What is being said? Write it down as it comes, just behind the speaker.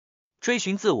追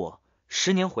寻自我，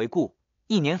十年回顾，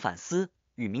一年反思，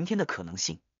与明天的可能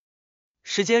性。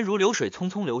时间如流水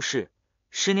匆匆流逝，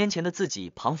十年前的自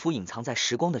己彷彿隐藏在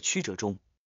时光的曲折中，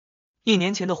一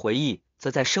年前的回忆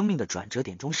则在生命的转折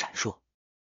点中闪烁。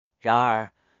然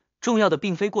而，重要的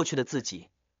并非过去的自己，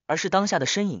而是当下的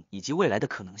身影以及未来的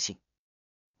可能性。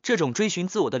这种追寻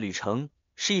自我的旅程，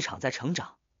是一场在成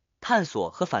长、探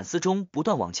索和反思中不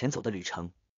断往前走的旅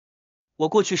程。我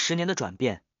过去10年的转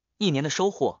变，一年的收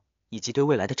获，以及对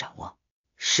未来的展望。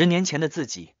10年前的自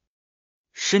己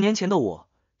，10年前的我，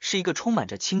是一个充满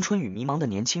着青春与迷茫的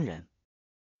年轻人。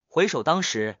回首当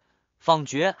时，仿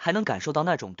觉还能感受到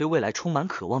那种对未来充满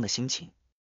渴望的心情，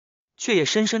却也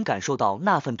深深感受到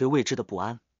那份对未知的不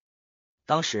安。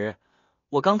当时，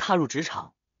我刚踏入职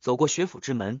场，走过学府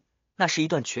之门，那是一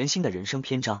段全新的人生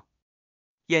篇章。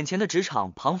眼前的职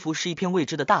场彷彿是一片未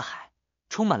知的大海，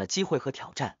充满了机会和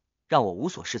挑战，让我无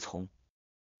所适从。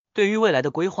对于未来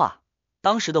的规划，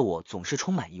当时的我总是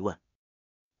充满疑问，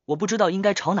我不知道应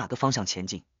该朝哪个方向前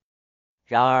进。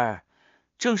然而，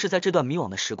正是在这段迷惘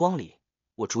的时光里，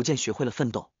我逐渐学会了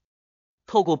奋斗。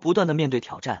透过不断的面对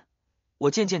挑战，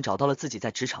我渐渐找到了自己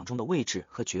在职场中的位置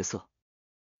和角色。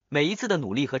每一次的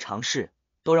努力和尝试，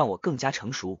都让我更加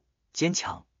成熟、坚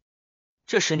强。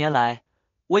这10年来，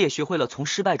我也学会了从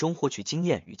失败中获取经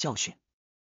验与教训。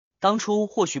当初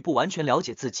或许不完全了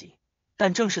解自己，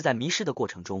但正是在迷失的过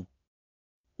程中，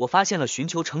我发现了寻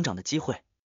求成长的机会。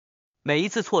每一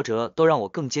次挫折都让我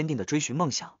更坚定地追寻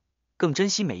梦想，更珍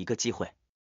惜每一个机会。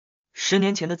10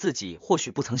年前的自己或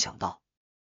许不曾想到，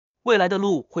未来的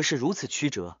路会是如此曲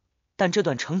折，但这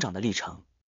段成长的历程，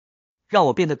让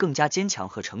我变得更加坚强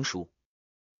和成熟。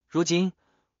如今，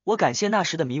我感谢那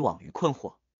时的迷惘与困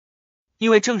惑，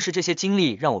因为正是这些经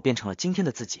历让我变成了今天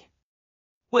的自己。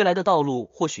未来的道路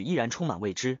或许依然充满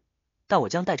未知，但我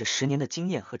将带着10年的经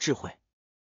验和智慧，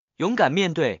勇敢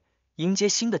面对，迎接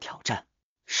新的挑战。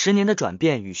10年的转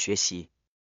变与学习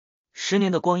，10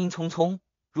年的光阴匆匆，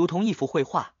如同一幅绘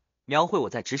画，描绘我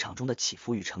在职场中的起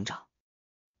伏与成长。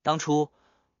当初，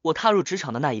我踏入职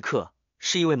场的那一刻，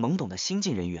是一位懵懂的新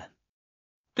进人员，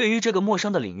对于这个陌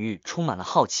生的领域充满了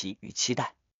好奇与期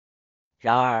待。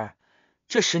然而，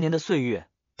这10年的岁月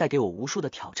带给我无数的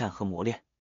挑战和磨练，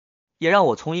也让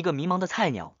我从一个迷茫的菜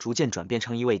鸟逐渐转变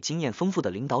成一位经验丰富的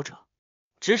领导者。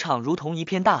职场如同一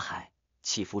片大海，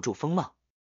起伏住风浪。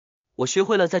我学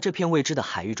会了在这片未知的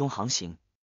海域中航行，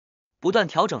不断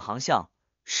调整航向，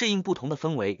适应不同的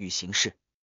氛围与形势。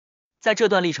在这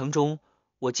段历程中，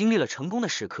我经历了成功的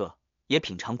时刻，也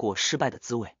品尝过失败的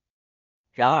滋味。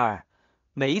然而，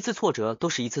每一次挫折都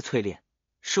是一次淬炼，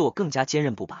使我更加坚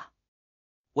韧不拔。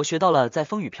我学到了在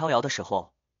风雨飘摇的时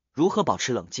候，如何保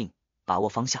持冷静，把握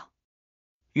方向。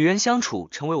与人相处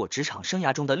成为我职场生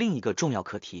涯中的另一个重要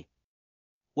课题。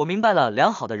我明白了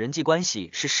良好的人际关系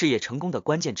是事业成功的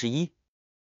关键之一。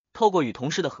透过与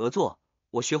同事的合作，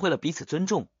我学会了彼此尊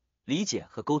重、理解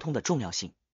和沟通的重要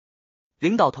性。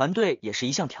领导团队也是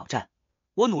一项挑战，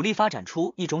我努力发展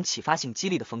出一种启发性激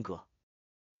励的风格，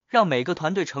让每个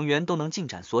团队成员都能尽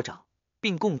展所长，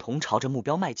并共同朝着目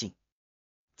标迈进。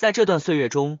在这段岁月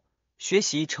中，学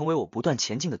习成为我不断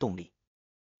前进的动力。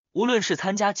无论是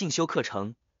参加进修课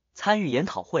程、参与研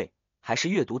讨会，还是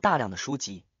阅读大量的书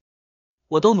籍，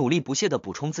我都努力不懈地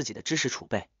补充自己的知识储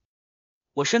备。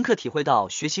我深刻体会到，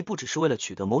学习不只是为了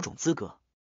取得某种资格，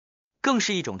更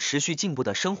是一种持续进步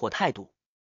的生活态度。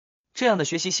这样的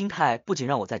学习心态不仅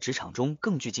让我在职场中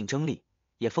更具竞争力，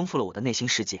也丰富了我的内心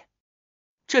世界。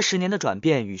这10年的转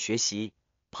变与学习，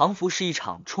彷彿是一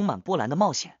场充满波澜的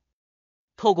冒险。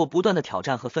透过不断的挑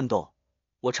战和奋斗，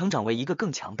我成长为一个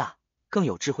更强大、更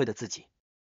有智慧的自己。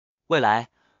未来，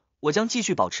我将继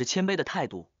续保持谦卑的态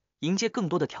度，迎接更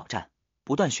多的挑战，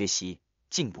不断学习、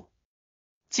进步，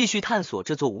继续探索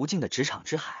这座无尽的职场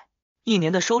之海。1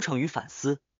年的收成与反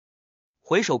思。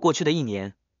回首过去的1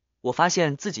年，我发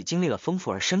现自己经历了丰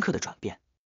富而深刻的转变。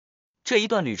这一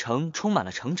段旅程充满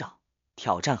了成长、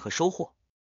挑战和收获。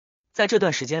在这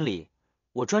段时间里，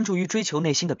我专注于追求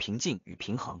内心的平静与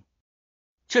平衡，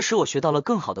这使我学到了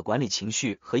更好的管理情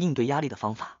绪和应对压力的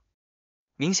方法。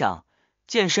冥想、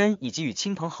健身以及与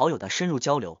亲朋好友的深入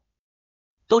交流，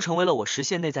都成为了我实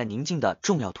现内在宁静的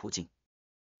重要途径。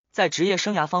在职业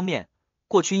生涯方面，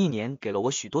过去1年给了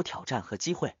我许多挑战和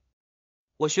机会。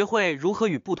我学会如何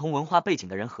与不同文化背景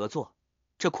的人合作，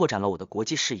这扩展了我的国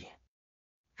际视野，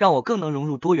让我更能融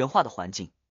入多元化的环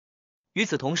境。与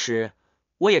此同时，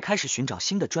我也开始寻找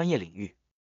新的专业领域，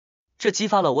这激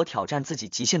发了我挑战自己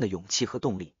极限的勇气和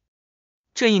动力。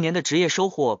这1年的职业收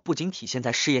获不仅体现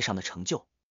在事业上的成就，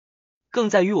更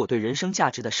在于我对人生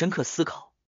价值的深刻思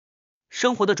考。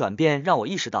生活的转变让我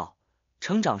意识到，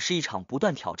成长是一场不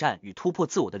断挑战与突破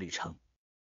自我的旅程。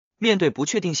面对不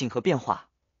确定性和变化，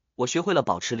我学会了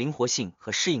保持灵活性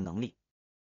和适应能力，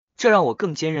这让我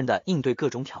更坚韧地应对各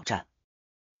种挑战。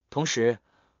同时，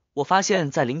我发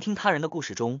现在聆听他人的故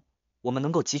事中，我们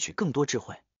能够汲取更多智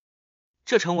慧，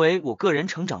这成为我个人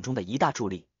成长中的一大助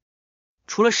力。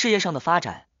除了事业上的发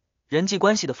展，人际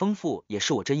关系的丰富也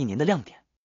是我这一年的亮点。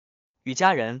与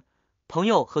家人、朋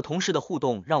友和同事的互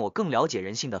动让我更了解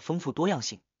人性的丰富多样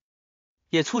性，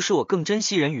也促使我更珍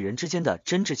惜人与人之间的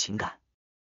真挚情感。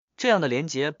这样的连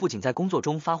结不仅在工作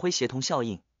中发挥协同效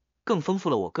应，更丰富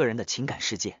了我个人的情感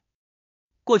世界。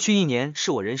过去一年是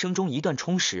我人生中一段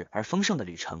充实而丰盛的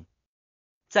旅程。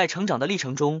在成长的历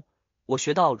程中，我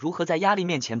学到如何在压力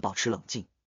面前保持冷静，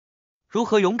如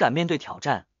何勇敢面对挑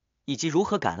战，以及如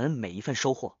何感恩每一份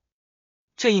收获。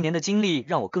这一年的经历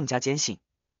让我更加坚信，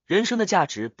人生的价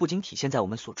值不仅体现在我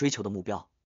们所追求的目标，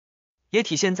也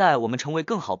体现在我们成为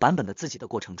更好版本的自己的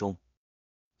过程中。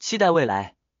期待未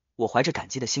来，我怀着感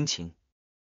激的心情，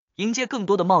迎接更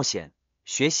多的冒险、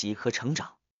学习和成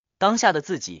长。当下的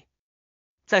自己，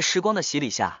在时光的洗礼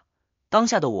下，当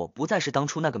下的我不再是当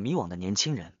初那个迷惘的年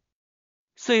轻人。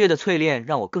岁月的淬炼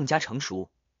让我更加成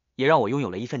熟，也让我拥有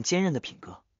了一份坚韧的品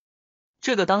格。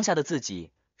这个当下的自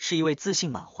己是一位自信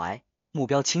满怀、目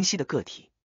标清晰的个体。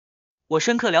我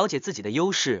深刻了解自己的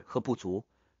优势和不足，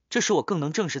这使我更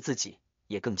能正视自己，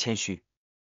也更谦虚。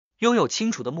拥有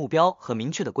清楚的目标和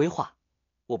明确的规划，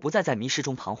我不再在迷失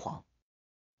中彷徨。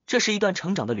这是一段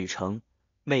成长的旅程，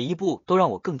每一步都让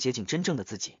我更接近真正的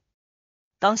自己。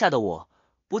当下的我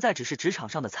不再只是职场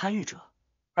上的参与者，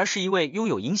而是一位拥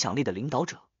有影响力的领导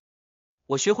者。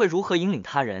我学会如何引领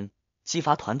他人，激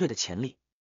发团队的潜力，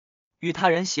与他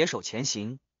人携手前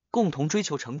行，共同追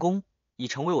求成功，已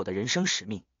成为我的人生使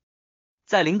命。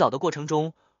在领导的过程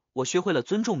中，我学会了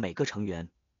尊重每个成员，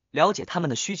了解他们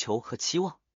的需求和期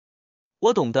望。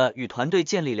我懂得与团队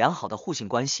建立良好的互信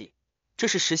关系，这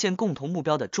是实现共同目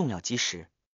标的重要基石。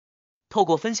透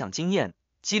过分享经验，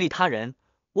激励他人，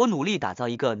我努力打造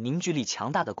一个凝聚力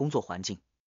强大的工作环境。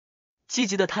积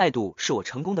极的态度是我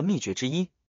成功的秘诀之一。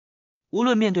无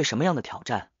论面对什么样的挑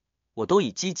战，我都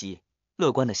以积极、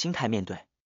乐观的心态面对，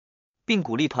并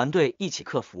鼓励团队一起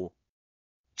克服。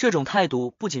这种态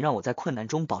度不仅让我在困难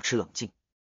中保持冷静，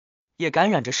也感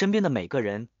染着身边的每个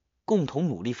人，共同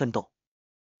努力奋斗。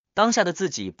当下的自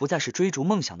己不再是追逐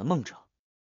梦想的梦者，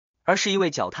而是一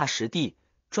位脚踏实地、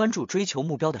专注追求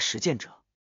目标的实践者。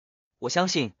我相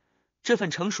信，这份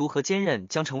成熟和坚韧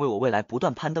将成为我未来不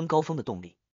断攀登高峰的动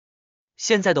力。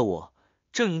现在的我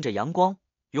正迎着阳光，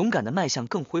勇敢地迈向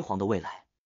更辉煌的未来。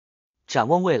展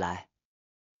望未来，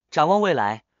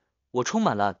我充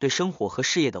满了对生活和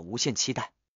事业的无限期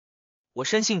待。我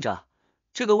深信着，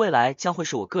这个未来将会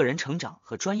是我个人成长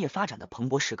和专业发展的蓬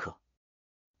勃时刻。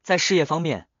在事业方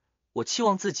面，我期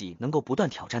望自己能够不断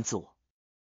挑战自我，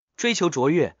追求卓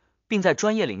越，并在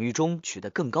专业领域中取得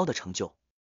更高的成就。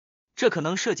这可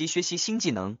能涉及学习新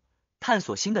技能，探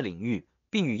索新的领域，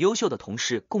并与优秀的同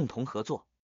事共同合作，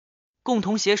共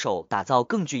同携手打造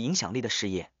更具影响力的事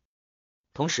业。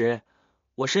同时，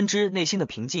我深知内心的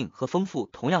平静和丰富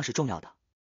同样是重要的。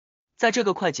在这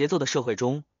个快节奏的社会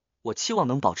中，我期望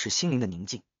能保持心灵的宁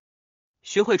静，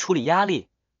学会处理压力，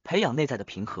培养内在的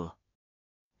平和。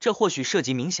这或许涉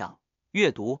及冥想、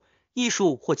阅读、艺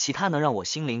术或其他能让我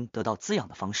心灵得到滋养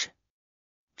的方式。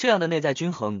这样的内在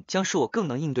均衡将使我更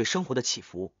能应对生活的起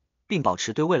伏，并保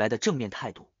持对未来的正面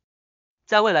态度。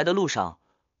在未来的路上，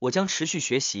我将持续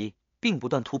学习，并不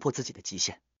断突破自己的极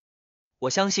限。我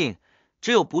相信，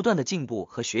只有不断的进步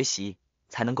和学习，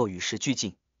才能够与时俱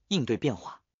进，应对变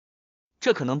化。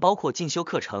这可能包括进修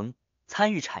课程、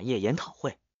参与产业研讨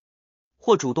会，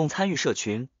或主动参与社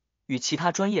群，与其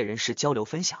他专业人士交流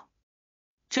分享。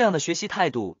这样的学习态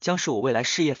度将是我未来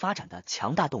事业发展的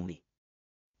强大动力。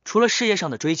除了事业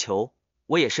上的追求，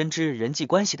我也深知人际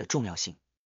关系的重要性。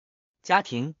家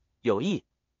庭、友谊、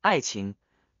爱情，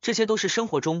这些都是生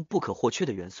活中不可或缺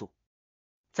的元素。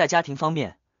在家庭方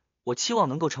面，我期望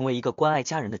能够成为一个关爱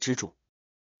家人的支柱，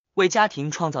为家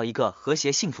庭创造一个和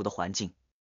谐幸福的环境。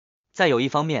在友谊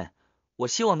方面，我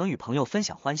希望能与朋友分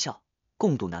享欢笑，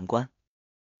共度难关，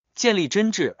建立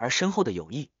真挚而深厚的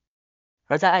友谊。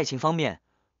而在爱情方面，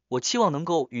我期望能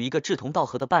够与一个志同道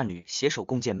合的伴侣携手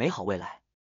共建美好未来。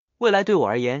未来对我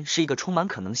而言是一个充满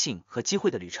可能性和机会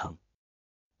的旅程。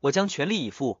我将全力以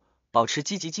赴，保持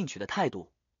积极进取的态度，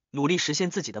努力实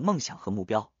现自己的梦想和目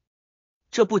标。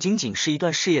这不仅仅是一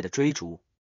段事业的追逐，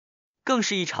更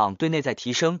是一场对内在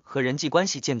提升和人际关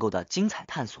系建构的精彩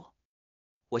探索。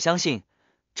我相信，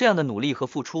这样的努力和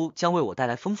付出将为我带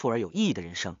来丰富而有意义的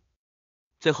人生。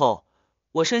最后，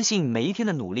我深信每一天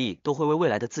的努力都会为未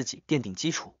来的自己奠定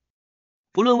基础。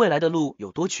不论未来的路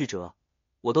有多曲折，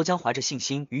我都将怀着信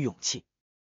心与勇气，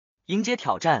迎接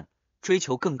挑战，追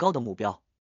求更高的目标。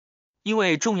因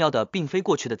为重要的并非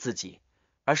过去的自己，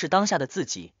而是当下的自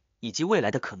己以及未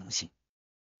来的可能性。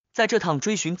在这趟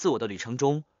追寻自我的旅程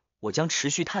中，我将持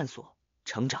续探索、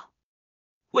成长，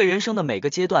为人生的每个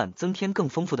阶段增添更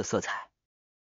丰富的色彩。